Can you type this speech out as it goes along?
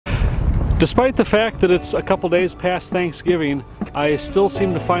Despite the fact that it's a couple days past Thanksgiving, I still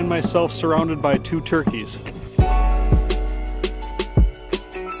seem to find myself surrounded by 2 turkeys.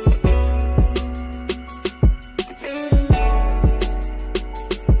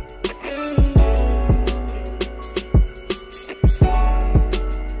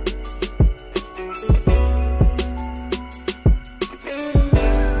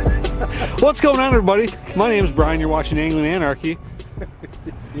 What's going on, everybody? My name is Brian. You're watching Angling Anarchy.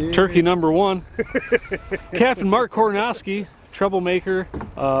 Yeah. Turkey number 1. Captain Mark Kornosky, Treble maker,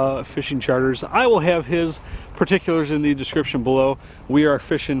 fishing charters. I will have his particulars in the description below. We are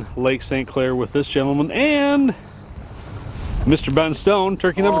fishing Lake St. Clair with this gentleman and Mr. Ben Stone,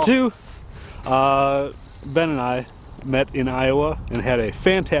 turkey number 2. Ben and I met in Iowa and had a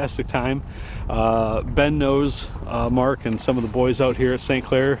fantastic time. Ben knows Mark and some of the boys out here at St.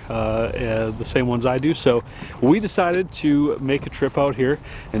 Clair, the same ones I do, so we decided to make a trip out here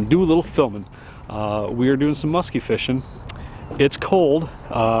and do a little filming. We are doing some musky fishing. It's cold.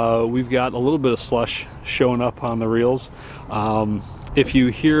 We've got a little bit of slush showing up on the reels. If you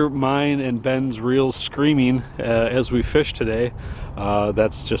hear mine and Ben's reels screaming as we fish today,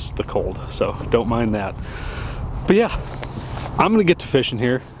 that's just the cold, so don't mind that. But yeah, I'm gonna get to fishing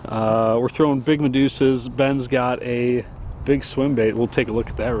here. We're throwing big Medusas. Ben's got a big swim bait. We'll take a look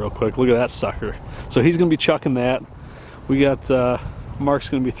at that real quick. Look at that sucker. So he's gonna be chucking that. We got Mark's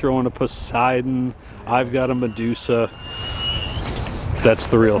gonna be throwing a Poseidon. I've got a Medusa. That's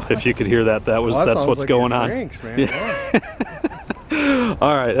the reel. If you could hear that, that's what's like going on. Drinks, man. Yeah.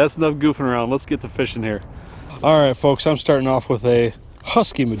 All right, that's enough goofing around. Let's get to fishing here. All right, folks, I'm starting off with a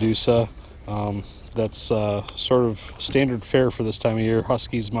husky Medusa. That's sort of standard fare for this time of year.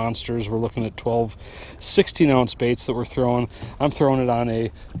 Huskies, monsters. We're looking at 12 16-ounce baits that we're throwing. I'm throwing it on a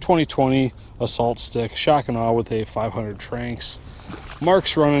 2020 assault stick, shock and awe with a 500 Tranks.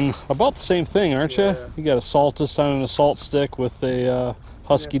 Mark's running about the same thing, aren't you? Yeah. You got a Saltus on an assault stick with a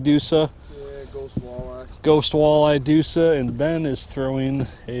husky Dusa. Yeah, ghost walleye. Ghost walleye Dusa, and Ben is throwing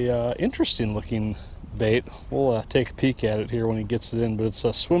a interesting looking bait. We'll take a peek at it here when he gets it in, but it's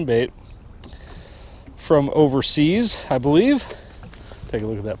a swim bait from overseas, I believe. Take a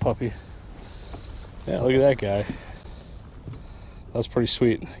look at that puppy. Yeah, look at that guy. That's pretty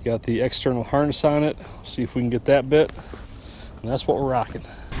sweet. Got the external harness on it. See if we can get that bit. And that's what we're rocking.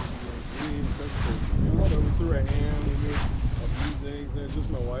 Just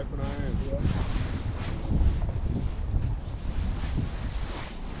my wife and I.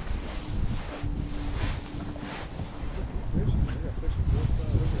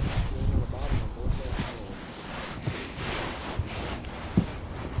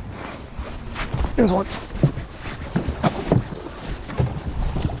 There's one.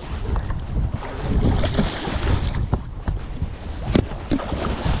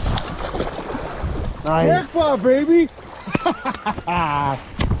 Nice. Jackpot, baby! I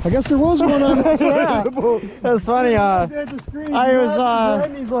guess there was one on this. Yeah. That's funny.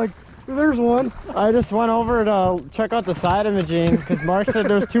 He's like, there's one. I just went over to check out the side imaging because Mark said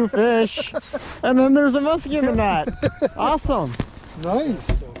there's 2 fish, and then there's a muskie in the net. Awesome. Nice.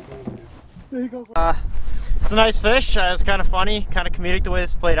 There you go. It's a nice fish. It's kind of funny, kind of comedic the way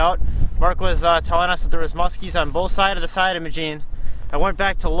this played out. Mark was telling us that there was muskies on both sides of the side imaging. I went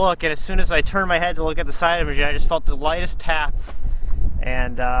back to look, and as soon as I turned my head to look at the side imaging, I just felt the lightest tap.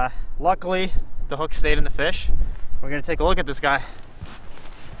 And luckily, the hook stayed in the fish. We're gonna take a look at this guy.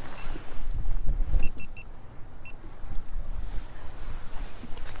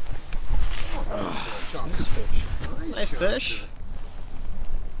 Nice fish.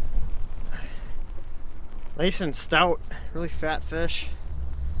 Nice and stout, really fat fish.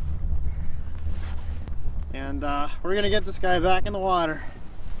 And we're gonna get this guy back in the water.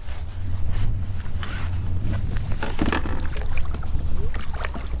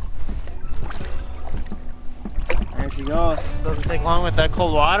 There she goes. Doesn't take long with that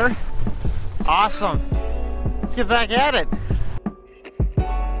cold water. Awesome. Let's get back at it.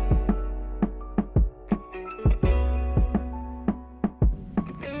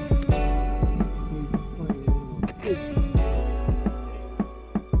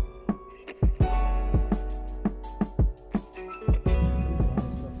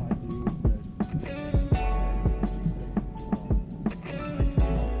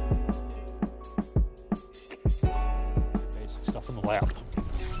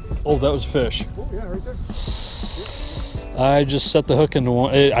 Oh, that was fish. Oh, yeah, right there. I just set the hook into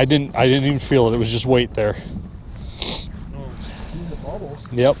one. I didn't even feel it. It was just weight there. Oh,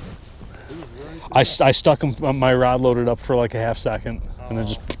 yep. I stuck my rod loaded up for like a half second and then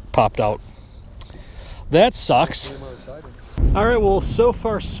just popped out. That sucks. All right, well, so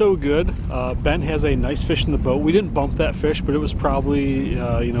far so good. Ben has a nice fish in the boat. We didn't bump that fish, but it was probably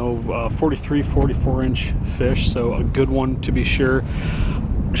 43, 44 inch fish, so a good one to be sure.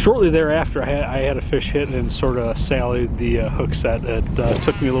 Shortly thereafter, I had a fish hit and sort of sallied the hook set. It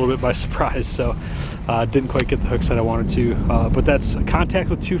took me a little bit by surprise, so didn't quite get the hook set I wanted to. But that's contact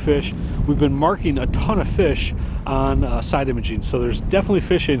with 2 fish. We've been marking a ton of fish on side imaging, so there's definitely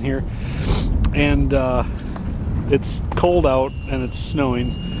fish in here. And it's cold out and it's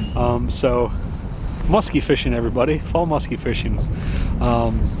snowing, so musky fishing, everybody. Fall musky fishing.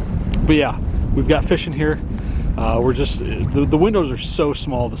 But yeah, we've got fish in here. We're just, the windows are so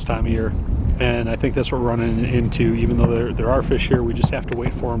small this time of year, and I think that's what we're running into. Even though there are fish here, we just have to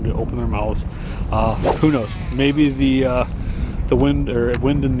wait for them to open their mouths. Who knows? Maybe the wind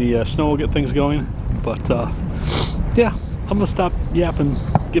and the snow will get things going. But yeah, I'm gonna stop yapping,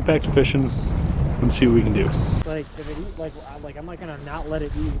 get back to fishing, and see what we can do. Like if it eat, like I'm not gonna not let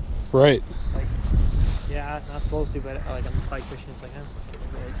it eat. Right. Like, yeah, not supposed to, but like I'm pike fishing. It's like,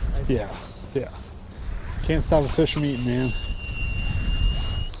 yeah. Can't stop a fish from eating, man.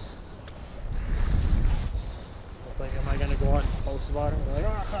 It's like, am I gonna go out and post about it? Like,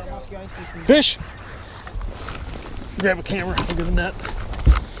 oh, I caught a musky ice fishing. Fish! Grab a camera, I'll get a net.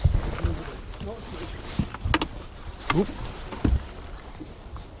 Oop.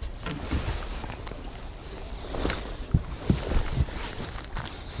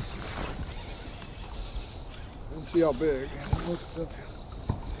 Let's see how big.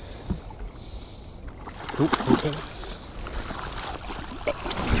 Oop, okay.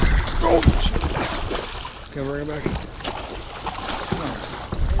 Oh, shit. Can I bring it back?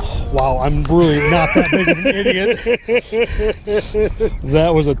 Wow, I'm really not that big of an idiot.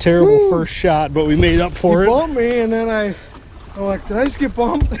 That was a terrible first shot, but we made up for it. You bumped me, and then I'm like, did I just get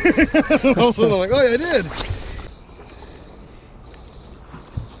bumped? And all of a sudden I'm like, oh yeah, I did.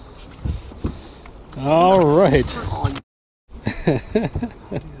 All right.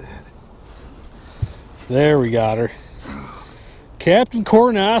 There we got her. Captain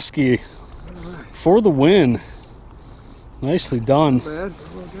Kornosky for the win. Nicely done. Bad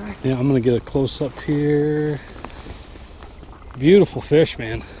for a little guy. Yeah, I'm gonna get a close up here. Beautiful fish,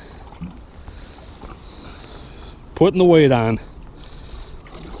 man. Putting the weight on.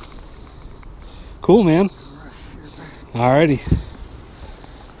 Cool, man. Alrighty.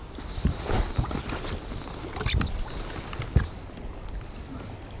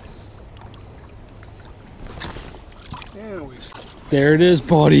 There it is,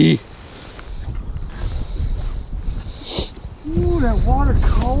 buddy. Ooh, that water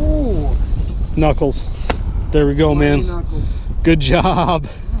cold. Knuckles. There we go, man. Knuckles. Good job.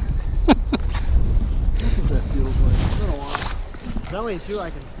 That's what that feels like. It's been a while. Smelly too, I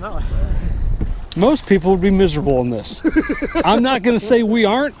can smell it. Most people would be miserable in this. I'm not going to say we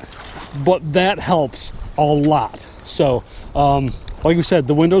aren't, but that helps a lot. So, like we said,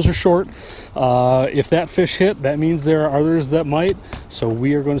 the windows are short. If that fish hit, that means there are others that might. So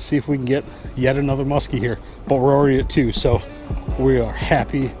we are going to see if we can get yet another muskie here. But we're already at 2, so we are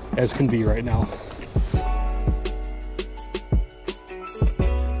happy as can be right now.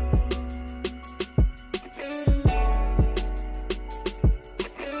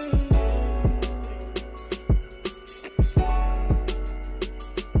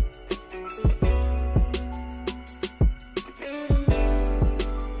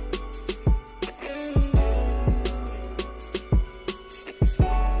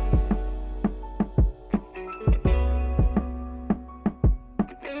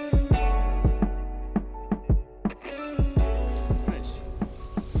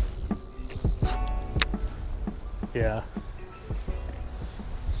 Yeah.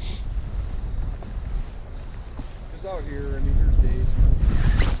 Just out here, I mean, there's days.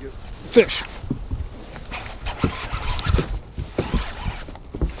 Fish.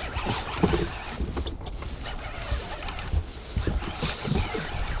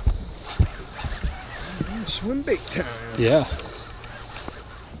 Swim bait time. Yeah.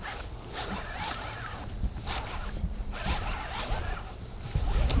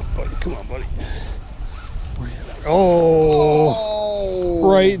 Buddy, come on, buddy.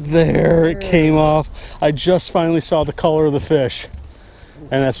 Oh, right there it came off. I just finally saw the color of the fish,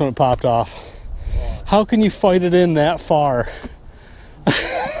 and that's when it popped off. How can you fight it in that far? That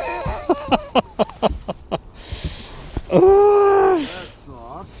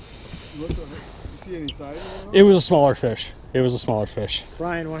sucks. You see any size? It was a smaller fish. It was a smaller fish.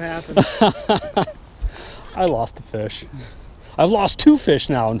 Brian, what happened? I lost a fish. I've lost 2 fish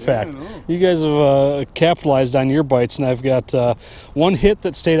now, in fact. You guys have capitalized on your bites, and I've got one hit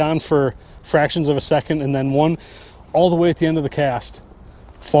that stayed on for fractions of a second, and then one all the way at the end of the cast.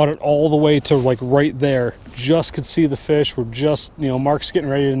 Fought it all the way to like right there. Just could see the fish. We're just, you know, Mark's getting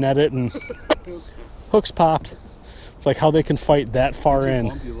ready to net it and hooks popped. It's like how they can fight that far in.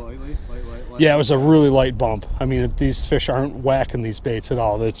 Bump you lightly? Light. Yeah, it was a really light bump. I mean, these fish aren't whacking these baits at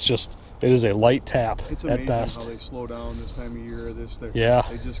all. It's just, it is a light tap it's at best. How they slow down this time of year. Yeah.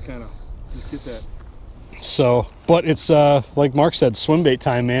 They just kind of get that. So, but it's like Mark said, swim bait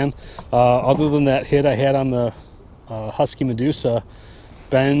time, man. Other than that hit I had on the Husky Medusa,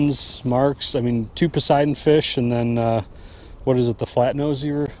 Ben's, Mark's, I mean, 2 Poseidon fish, and then what is it, the flat nose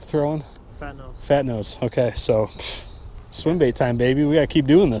you were throwing? Fat nose. Fat nose. Okay, so swim bait time, baby. We gotta keep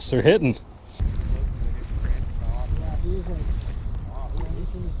doing this. They're hitting.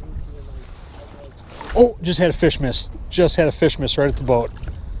 Oh, just had a fish miss. Just had a fish miss right at the boat.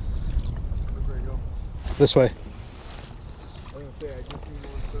 This way. I was gonna say, I just seen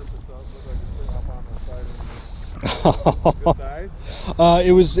one surface up, looked like it's up on the side.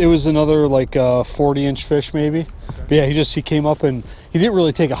 Good size? It was another like 40-inch fish maybe. Okay. But yeah, he came up and he didn't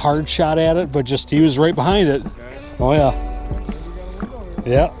really take a hard shot at it, but just he was right behind it. Okay. Oh yeah.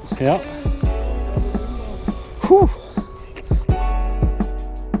 Yeah. Whew.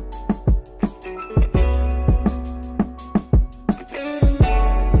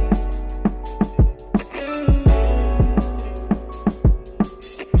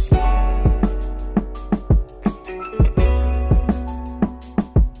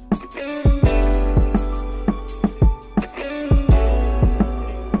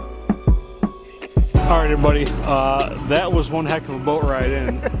 All right, everybody, that was one heck of a boat ride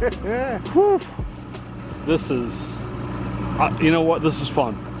in. Whew. This is, you know what, this is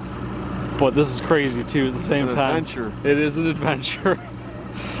fun, but this is crazy too at the same time. Adventure. It is an adventure.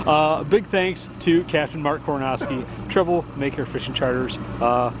 Big thanks to Captain Mark Kornosky, Treble Maker Fishing Charters.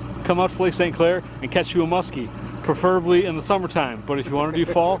 Come out to Lake St. Clair and catch you a muskie, preferably in the summertime, but if you want to do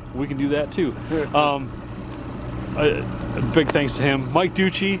fall, we can do that too. Big thanks to him. Mike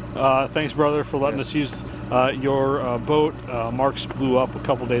Ducci, thanks brother for letting us use your boat. Mark's blew up a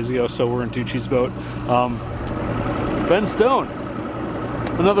couple days ago, so we're in Ducci's boat. Ben Stone,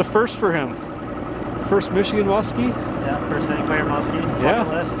 another first for him. First Michigan muskie. Yeah, first St. Clair muskie. Yeah.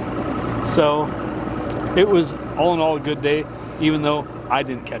 List. So it was all in all a good day, even though I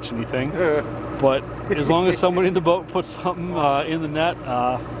didn't catch anything. But as long as somebody in the boat puts something in the net,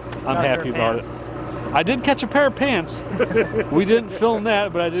 I'm happy about it. I did catch a pair of pants. We didn't film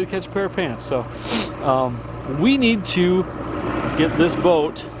that, but I did catch a pair of pants. So we need to get this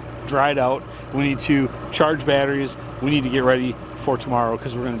boat dried out. We need to charge batteries. We need to get ready for tomorrow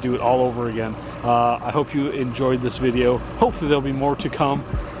because we're going to do it all over again. I hope you enjoyed this video. Hopefully there'll be more to come.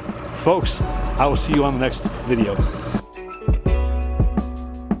 Folks, I will see you on the next video.